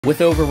With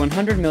over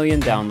 100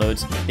 million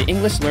downloads, the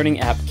English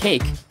learning app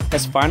Cake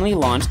has finally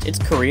launched its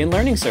Korean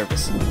learning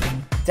service.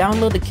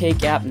 Download the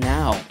Cake app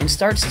now and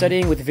start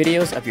studying with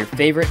videos of your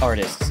favorite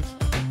artists.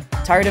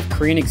 Tired of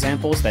Korean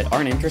examples that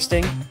aren't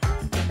interesting?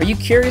 Are you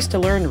curious to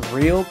learn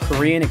real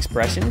Korean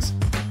expressions?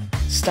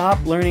 Stop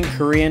learning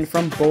Korean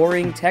from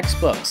boring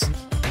textbooks.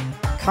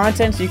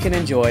 Contents you can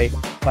enjoy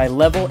by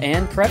level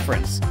and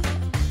preference.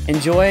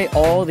 Enjoy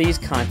all these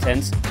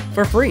contents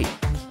for free.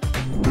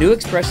 New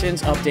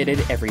expressions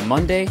updated every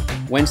Monday,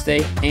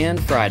 Wednesday,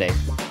 and Friday.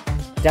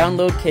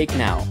 Download Cake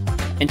now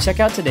and check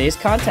out today's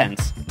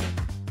contents.